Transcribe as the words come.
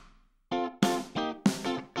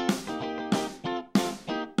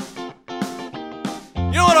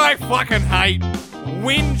I fucking hate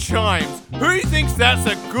wind chimes. Who thinks that's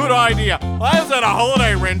a good idea? I was at a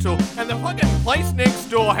holiday rental and the fucking place next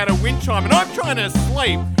door had a wind chime and I'm trying to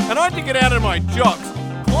sleep and I had to get out of my jocks,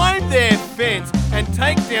 climb their fence and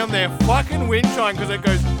take down their fucking wind chime because it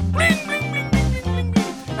goes ring, ring, ring, ring, ring, ring,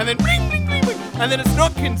 ring, and then ring, ring, ring, ring, and then it's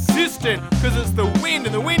not consistent because it's the wind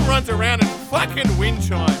and the wind runs around and fucking wind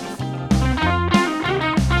chimes.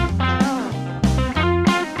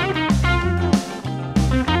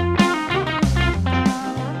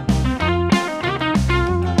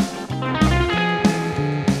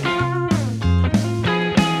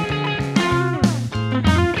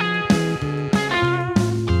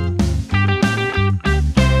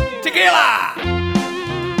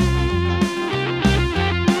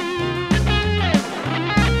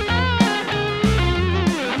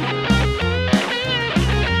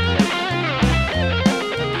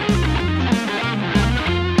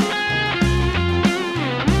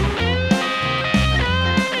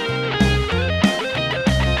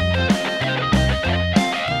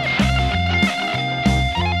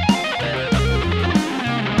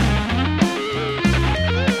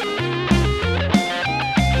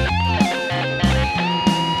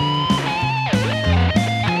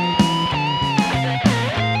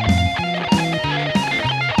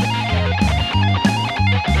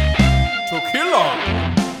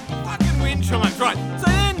 Fucking wind chimes, right. So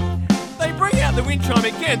then they bring out the wind chime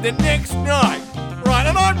again the next night, right,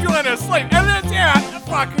 and I'm trying to sleep, and it's out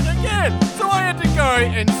fucking again. So I had to go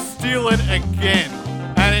and steal it again.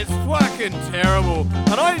 And it's fucking terrible.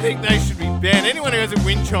 And I think they should be banned. Anyone who has a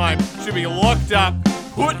wind chime should be locked up,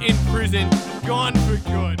 put in prison, gone for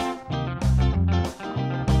good.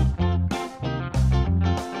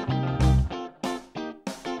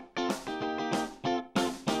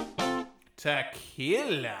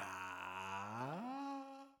 Tequila.